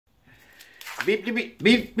Beep, beep, beep,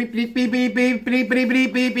 beep, beep, beep, beep, beep, beep, beep, beep,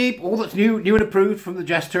 beep, beep, beep. All that's new and approved from the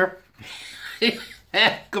Jester.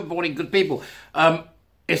 Good morning, good people.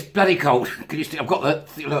 It's bloody cold. Can you see? I've got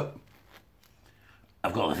the look.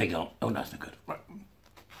 I've got the thing on. Oh, no, that's not good. Right.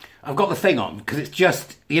 I've got the thing on because it's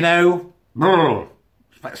just, you know,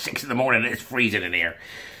 it's about 6 in the morning and it's freezing in here.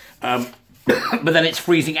 But then it's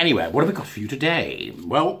freezing anywhere. What have we got for you today?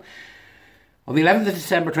 Well, on the 11th of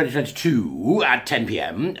December 2022 at 10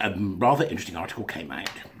 PM, a rather interesting article came out.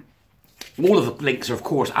 All of the links are, of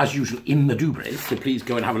course, as usual, in the doobries, so please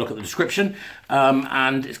go and have a look at the description.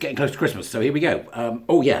 And it's getting close to Christmas, so here we go.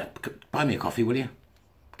 Oh, yeah, buy me a coffee, will you?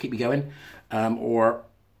 Keep me going. Or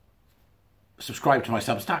subscribe to my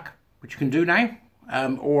Substack, which you can do now.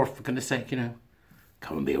 Or, for goodness sake, you know,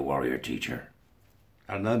 come and be a warrior teacher.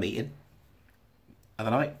 At another meeting.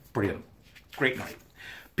 Another night. Brilliant. Great night.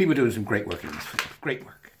 People are doing some great work in this field. Great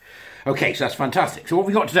work. Okay, so that's fantastic. So what have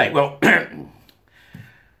we got today? Well,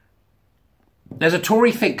 there's a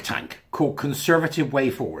Tory think tank called Conservative Way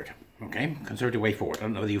Forward. Okay, Conservative Way Forward. I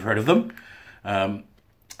don't know whether you've heard of them.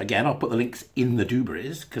 Again, I'll put the links in the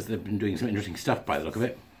doobries because they've been doing some interesting stuff by the look of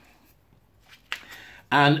it.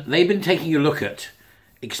 And they've been taking a look at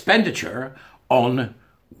expenditure on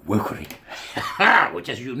wokery, which,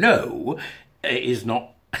 as you know, is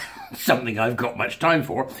not something I've got much time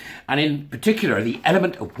for. And in particular, the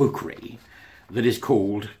element of wokery that is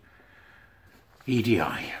called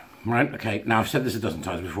EDI. Right, okay, now I've said this a dozen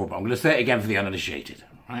times before, but I'm going to say it again for the uninitiated,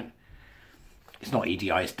 right? It's not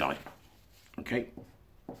EDI, it's DI, okay?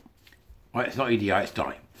 Right, it's not EDI, it's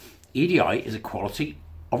DI. EDI is equality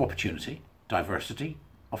of opportunity, diversity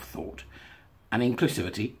of thought, and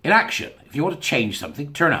inclusivity in action. If you want to change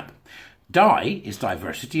something, turn up. DI is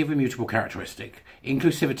diversity of immutable characteristic,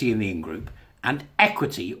 inclusivity in the in-group, and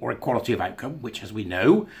equity or equality of outcome, which, as we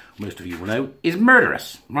know, most of you will know, is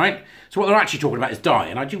murderous, right? So what they're actually talking about is DI,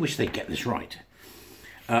 and I do wish they'd get this right,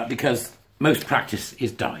 because most practice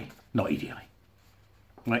is DI, not EDI,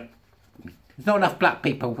 right? There's not enough black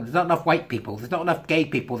people, there's not enough white people, there's not enough gay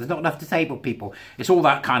people, there's not enough disabled people. It's all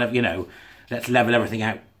that kind of, you know, let's level everything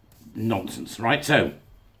out nonsense, right? So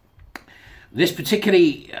this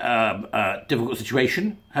particularly difficult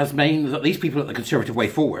situation has meant that these people at the Conservative Way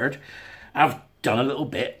Forward have done a little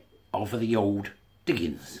bit of the old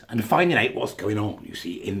diggings and finding out what's going on, you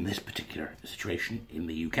see, in this particular situation in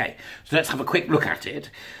the UK. So let's have a quick look at it.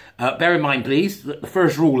 Bear in mind, please, that the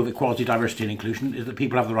first rule of equality, diversity and inclusion is that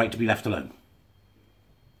people have the right to be left alone.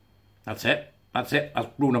 That's it. That's it. That's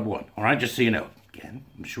rule number one. All right, just so you know. Again,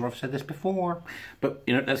 I'm sure I've said this before, but,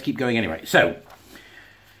 you know, let's keep going anyway. So,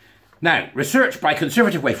 now, research by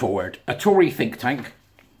Conservative Way Forward, a Tory think tank,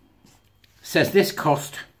 says this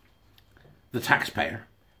cost the taxpayer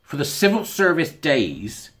for the civil service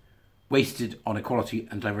days wasted on equality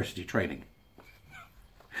and diversity training.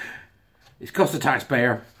 It's cost the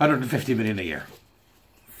taxpayer 150 million a year.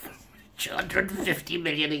 150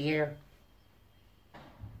 million a year.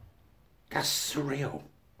 That's surreal.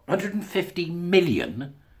 150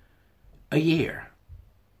 million a year.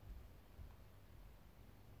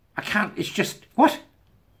 I can't, it's just, what?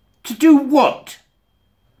 To do what?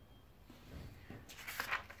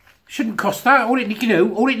 Shouldn't cost that. All it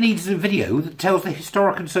needs is a video that tells the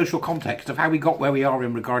historic and social context of how we got where we are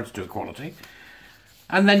in regards to equality.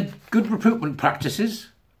 And then good recruitment practices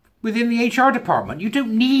within the HR department. You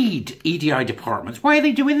don't need EDI departments. Why are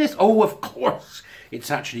they doing this? Oh, of course. It's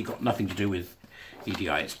actually got nothing to do with EDI.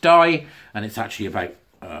 It's DI, and it's actually about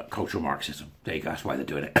cultural Marxism. There you go. That's why they're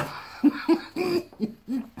doing it.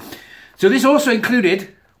 So this also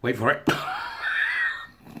included, wait for it,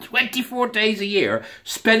 24 days a year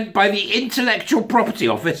spent by the Intellectual Property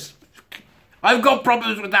Office. I've got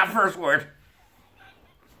problems with that first word.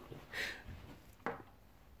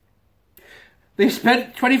 They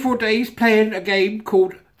spent 24 days playing a game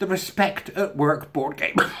called the Respect at Work board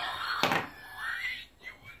game.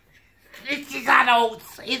 This is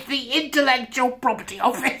adults. It's the Intellectual Property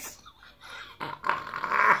Office.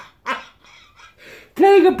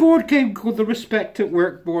 Playing a board game called the Respect at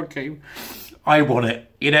Work board game. I want it.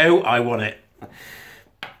 You know, I want it.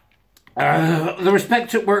 The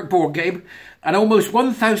Respect at Work board game and almost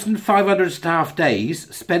 1,500 staff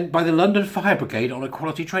days spent by the London Fire Brigade on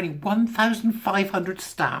equality training. 1,500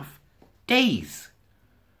 staff days.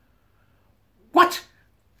 What?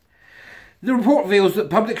 The report reveals that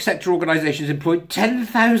public sector organisations employed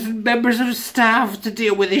 10,000 members of staff to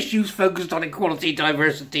deal with issues focused on equality,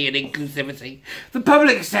 diversity and inclusivity. The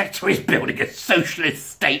public sector is building a socialist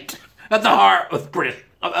state at the heart of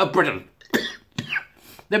Britain.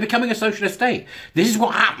 They're becoming a socialist state. This is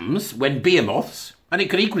what happens when behemoths, and it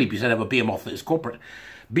could equally be said of a behemoth that is corporate,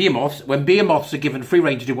 behemoths, when behemoths are given free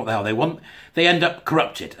rein to do what the hell they want, they end up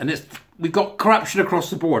corrupted. And we've got corruption across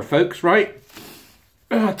the board, folks, right?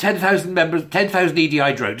 10,000 members, 10,000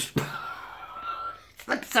 EDI drones. It's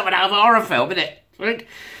like something out of a horror film, isn't it? Right?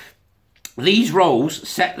 These roles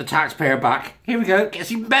set the taxpayer back. Here we go. It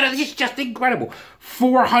gets even better. This is just incredible.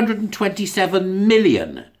 427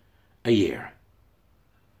 million a year.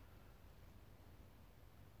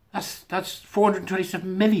 That's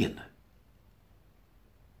 427 million.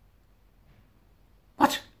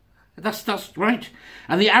 What? That's right.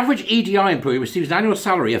 And the average EDI employee receives an annual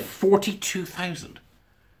salary of 42,000.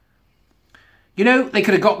 You know, they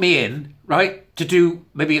could have got me in, right, to do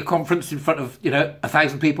maybe a conference in front of,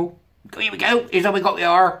 1,000 people. Here we go. Here's how we got we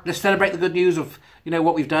are. Let's celebrate the good news of,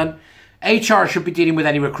 what we've done. HR should be dealing with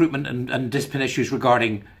any recruitment and discipline issues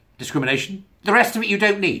regarding discrimination. The rest of it you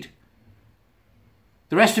don't need.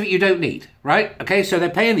 The rest of it you don't need, right? Okay, so they're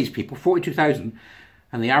paying these people 42,000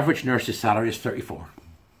 and the average nurse's salary is 34.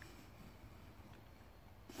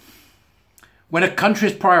 When a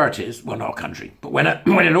country's priorities, well, not a country, but when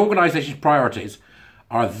an organisation's priorities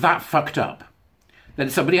are that fucked up, then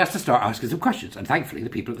somebody has to start asking some questions. And thankfully, the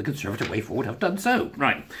people at the Conservative Way Forward have done so.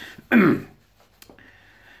 Right.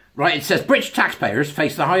 Right, it says British taxpayers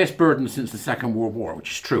face the highest burden since the Second World War,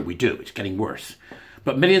 which is true, we do. It's getting worse.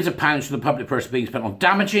 But millions of pounds from the public purse are being spent on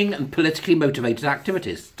damaging and politically motivated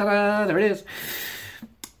activities. Ta-da, there it is.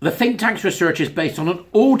 The think tank's research is based on an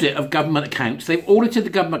audit of government accounts. They've audited the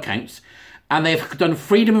government accounts and they've done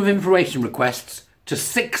freedom of information requests to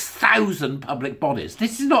 6,000 public bodies.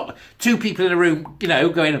 This is not two people in a room,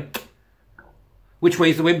 going, which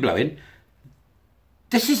way's the wind blowing?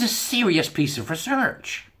 This is a serious piece of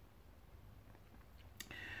research.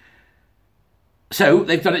 So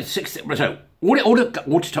they've done it audit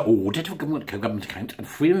of government account and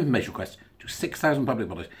freedom of information requests to 6,000 public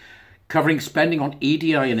bodies, covering spending on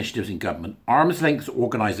EDI initiatives in government, arm's length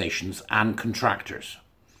organisations and contractors,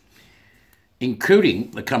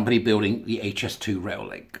 including the company building the HS2 rail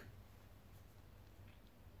link.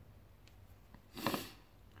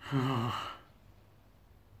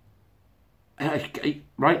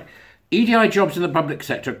 Right? EDI jobs in the public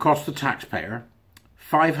sector cost the taxpayer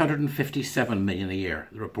 557 million a year,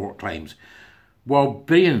 the report claims, while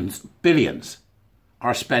billions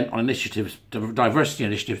are spent on initiatives, diversity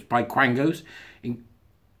initiatives by Quangos,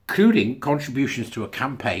 including contributions to a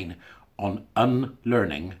campaign on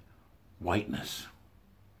unlearning whiteness.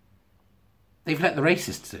 They've let the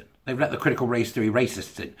racists in. They've let the critical race theory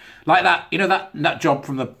racists in. Like that, that job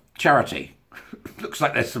from the charity. Looks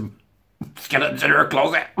like there's some skeletons in her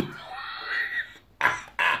closet.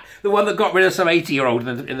 The one that got rid of some 80-year-old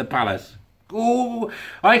in the palace. Oh,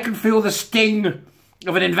 I can feel the sting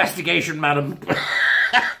of an investigation, madam.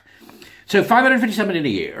 So 557 million a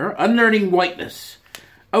year, unlearning whiteness.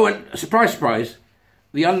 Oh, and surprise, surprise,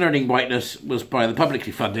 the unlearning whiteness was by the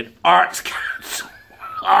publicly funded Arts Council.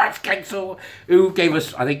 Arts Council, who gave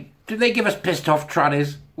us, I think, did they give us pissed off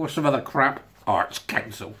trannies or some other crap? Arts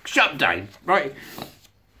Council. Shut down, right?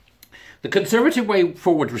 The Conservative Way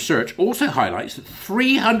Forward research also highlights that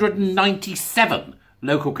 397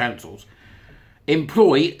 local councils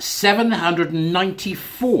employ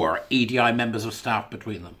 794 EDI members of staff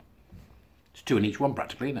between them. It's 2 in each one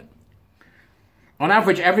practically, isn't it? On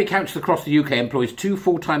average, every council across the UK employs 2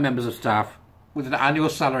 full-time members of staff with an annual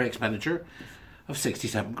salary expenditure of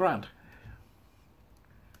 67 grand.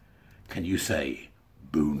 Can you say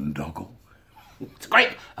boondoggle? It's a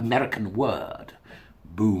great American word.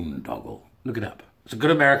 Boondoggle. Look it up. It's a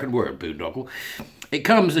good American word, boondoggle. It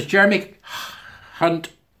comes as Jeremy Hunt,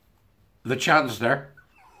 the Chancellor,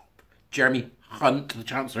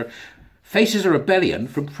 faces a rebellion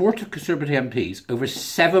from 4 Conservative MPs over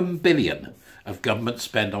 7 billion of government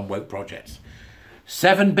spend on woke projects.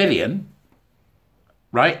 7 billion,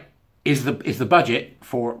 right, is the budget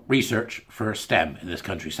for research for STEM in this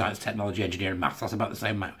country. Science, technology, engineering, maths. That's about the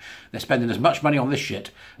same amount. They're spending as much money on this shit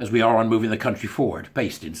as we are on moving the country forward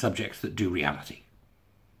based in subjects that do reality.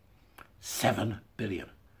 7 billion.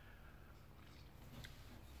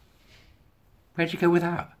 Where'd you go with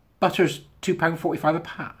that? Butter's £2.45 a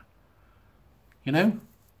pat.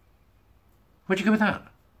 Where'd you go with that?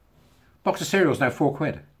 Box of cereal's now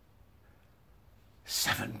 £4.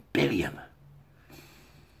 7 billion.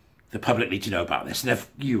 The public need to know about this. And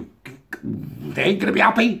they ain't going to be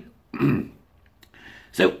happy.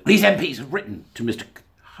 So these MPs have written to Mr.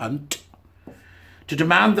 Hunt to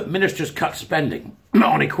demand that ministers cut spending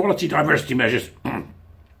on equality, diversity measures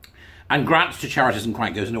and grants to charities and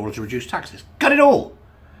quangos in order to reduce taxes. Cut it all.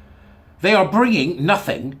 They are bringing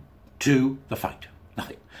nothing to the fight.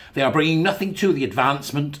 Nothing. They are bringing nothing to the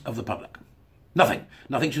advancement of the public. Nothing.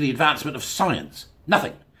 Nothing to the advancement of science.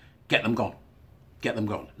 Nothing. Get them gone. Get them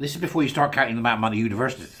gone. This is before you start counting the amount of money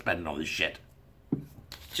universities are spending on this shit. It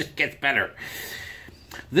just gets better.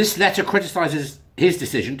 This letter criticises his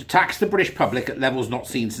decision to tax the British public at levels not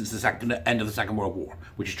seen since the end of the Second World War,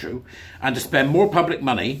 which is true, and to spend more public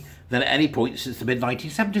money than at any point since the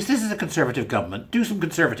mid-1970s. This is a Conservative government. Do some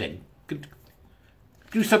conservating.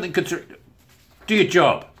 Do something conservative. Do your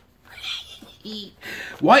job.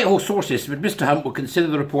 Whitehall sources said Mr Hunt will consider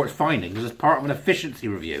the report's findings as part of an efficiency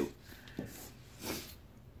review.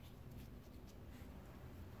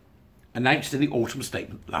 Announced in the autumn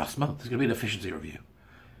statement last month. There's going to be an efficiency review.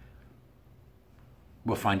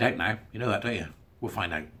 We'll find out now. You know that, don't you? We'll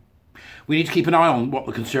find out. We need to keep an eye on what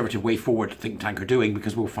the Conservative Way Forward think tank are doing,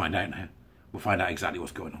 because we'll find out now. We'll find out exactly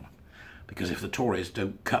what's going on. Because if the Tories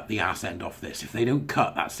don't cut the ass end off this, if they don't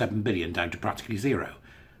cut that 7 billion down to practically zero,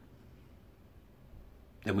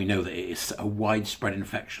 then we know that it is a widespread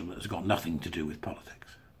infection that has got nothing to do with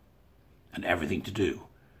politics and everything to do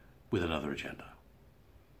with another agenda.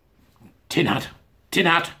 Tin hat. Tin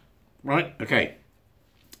hat. Right? Okay.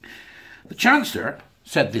 The Chancellor,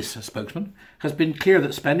 said this spokesman, has been clear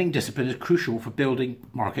that spending discipline is crucial for building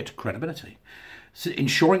market credibility,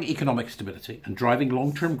 ensuring economic stability and driving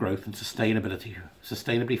long-term growth and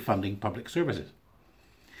sustainably funding public services.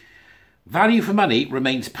 Value for money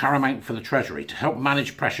remains paramount for the Treasury to help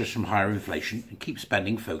manage pressures from higher inflation and keep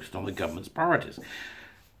spending focused on the government's priorities.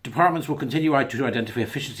 Departments will continue to identify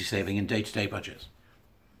efficiency saving in day-to-day budgets.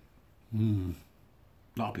 Not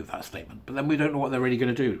happy with that statement, but then we don't know what they're really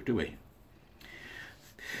going to do we?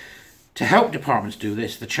 To help departments do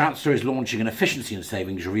this, the Chancellor is launching an efficiency and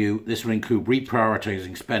savings review. This will include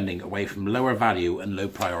reprioritising spending away from lower value and low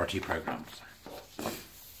priority programmes.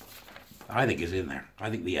 I think it's in there. I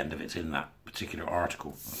think the end of it's in that particular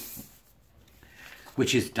article,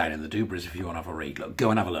 which is down in the Dubras if you want to have a read. Look, go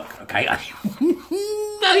and have a look, okay? I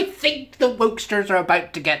think the wokesters are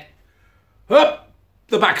about to get up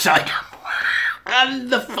the backside and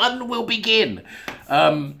the fun will begin.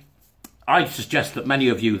 I suggest that many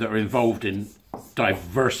of you that are involved in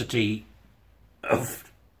diversity of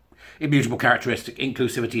immutable characteristic,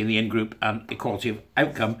 inclusivity in the in-group and equality of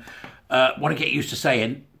outcome want to get used to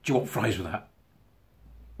saying, do you want fries with that?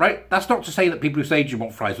 Right? That's not to say that people who say, do you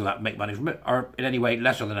want fries with that, make money from it, are in any way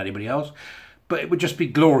lesser than anybody else. But it would just be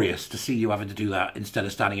glorious to see you having to do that instead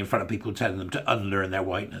of standing in front of people and telling them to unlearn their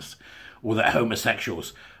whiteness, or that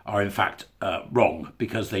homosexuals are in fact wrong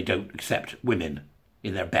because they don't accept women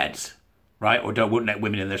in their beds, right? Or wouldn't let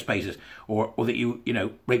women in their spaces, or that you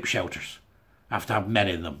know, rape shelters have to have men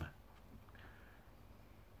in them.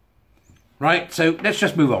 Right? So let's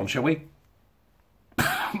just move on, shall we?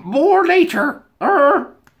 More later.